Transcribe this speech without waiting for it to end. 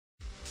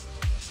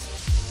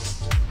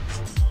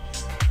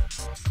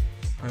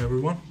Hi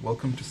everyone,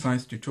 welcome to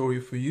Science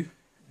Tutorial for you,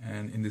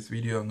 and in this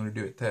video I'm going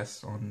to do a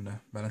test on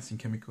balancing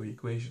chemical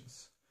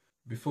equations.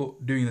 Before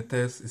doing the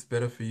test, it's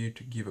better for you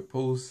to give a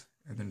pause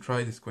and then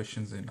try these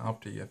questions, and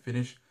after you have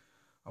finished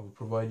I will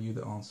provide you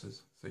the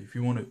answers. So if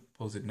you want to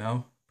pause it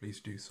now, please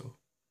do so.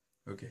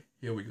 Okay,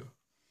 here we go.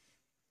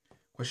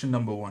 Question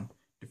number 1.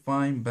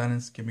 Define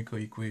balanced chemical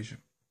equation.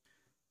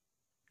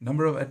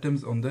 Number of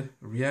atoms on the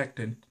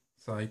reactant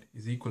side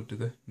is equal to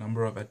the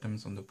number of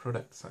atoms on the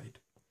product side.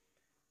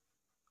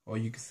 Or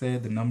you could say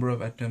the number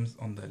of atoms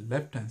on the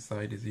left hand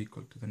side is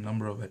equal to the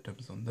number of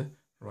atoms on the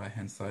right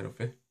hand side of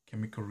a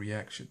chemical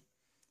reaction.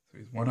 So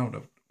it's 1 out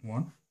of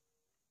 1.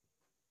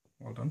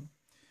 Well done.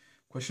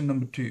 Question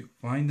number 2.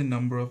 Find the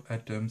number of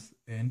atoms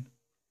in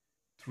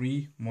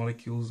 3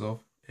 molecules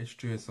of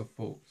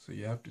H2SO4. So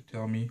you have to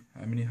tell me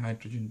how many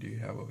hydrogen do you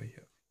have over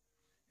here.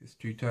 It's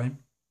 2 times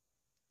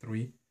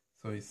 3,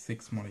 so it's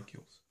 6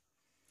 molecules.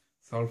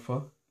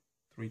 Sulfur,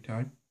 3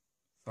 times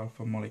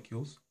sulfur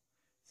molecules.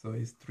 So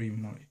it's 3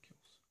 molecules,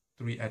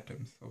 3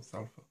 atoms of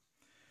sulfur.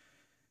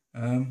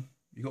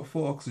 You got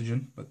 4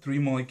 oxygen, but 3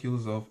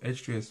 molecules of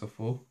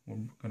H2SO4 are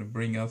going to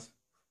bring us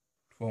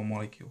 4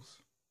 molecules.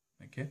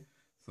 Okay,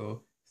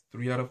 so it's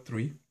 3 out of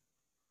 3.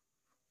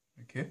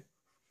 Okay.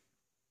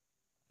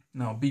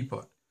 Now B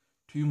part,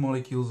 2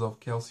 molecules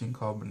of calcium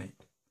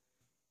carbonate.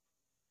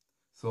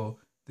 So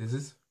this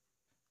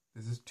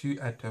is 2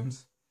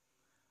 atoms,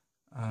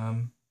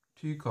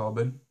 2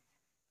 carbon,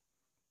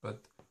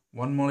 but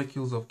 1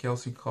 molecule of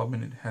calcium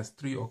carbonate has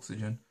 3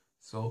 oxygen,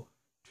 so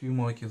 2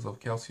 molecules of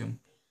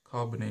calcium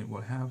carbonate will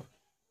have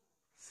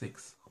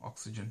 6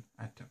 oxygen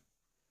atom.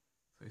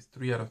 So it's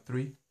 3 out of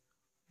 3.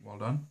 Well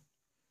done.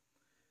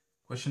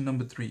 Question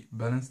number 3.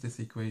 Balance this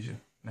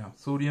equation. Now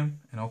sodium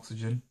and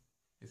oxygen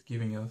is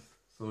giving us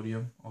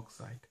sodium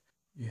oxide.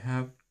 You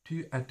have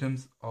 2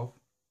 atoms of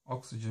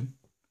oxygen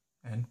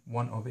and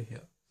 1 over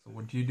here. So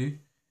what do? You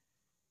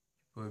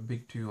put a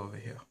big 2 over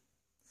here.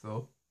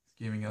 So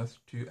giving us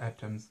 2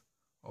 atoms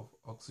of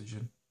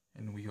oxygen,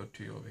 and we got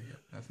 2 over here.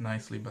 That's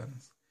nicely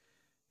balanced.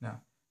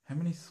 Now, how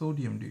many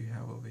sodium do you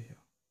have over here?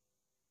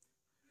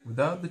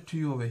 Without the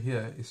 2 over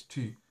here is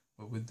 2,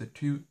 but with the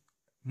 2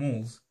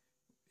 moles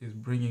is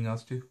bringing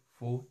us to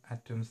 4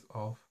 atoms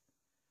of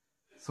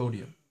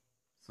sodium.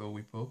 So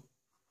we put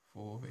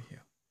 4 over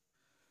here.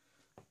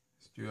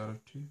 It's 2 out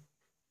of 2.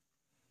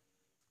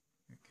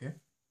 Okay,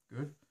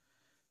 good.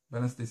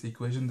 Balance this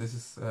equation. This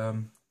is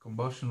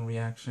combustion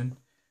reaction.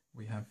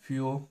 We have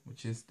fuel,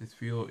 which is, this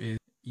fuel is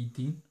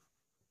ethene,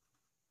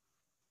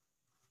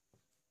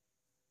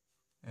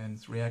 and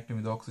it's reacting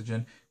with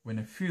oxygen. When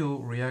a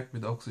fuel reacts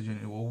with oxygen,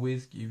 it will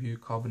always give you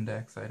carbon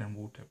dioxide and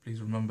water. Please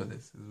remember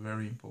this, it's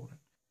very important.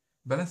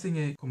 Balancing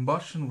a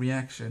combustion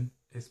reaction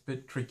is a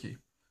bit tricky.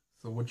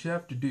 So what you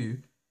have to do,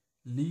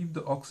 leave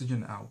the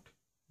oxygen out.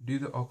 Do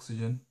the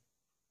oxygen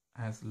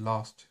as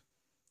last.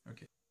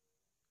 Okay,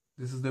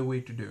 this is the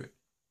way to do it.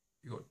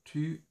 You got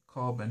 2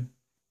 carbon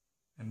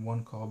and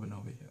 1 carbon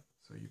over here,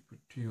 so you put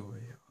 2 over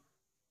here.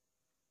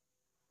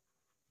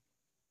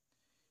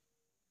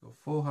 You got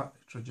 4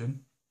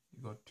 hydrogen,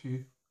 you got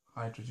 2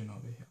 hydrogen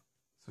over here,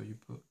 so you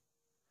put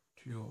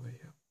 2 over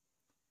here.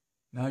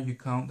 Now you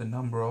count the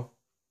number of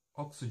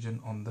oxygen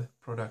on the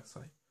product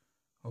side.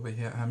 Over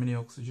here, how many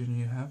oxygen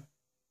you have?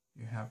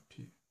 You have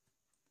 2.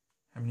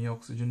 How many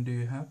oxygen do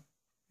you have?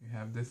 You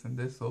have this and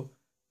this, so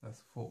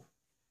that's 4,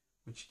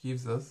 which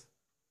gives us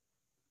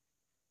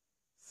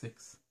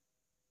 6.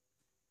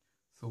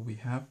 So we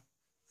have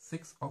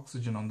 6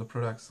 oxygen on the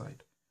product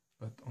side,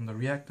 but on the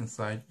reactant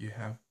side you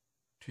have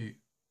 2.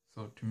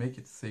 So to make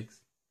it 6,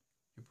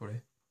 you put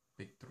a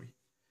big 3.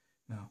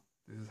 Now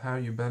this is how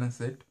you balance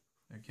it.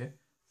 Okay,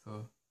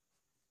 so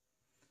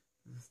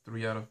this is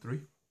 3 out of 3.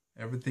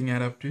 Everything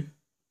add up to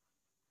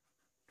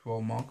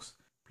 12 marks.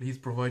 Please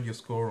provide your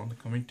score on the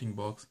commenting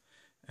box,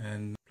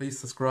 and please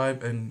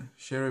subscribe and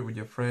share it with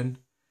your friend,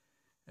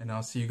 and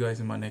I'll see you guys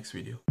in my next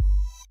video.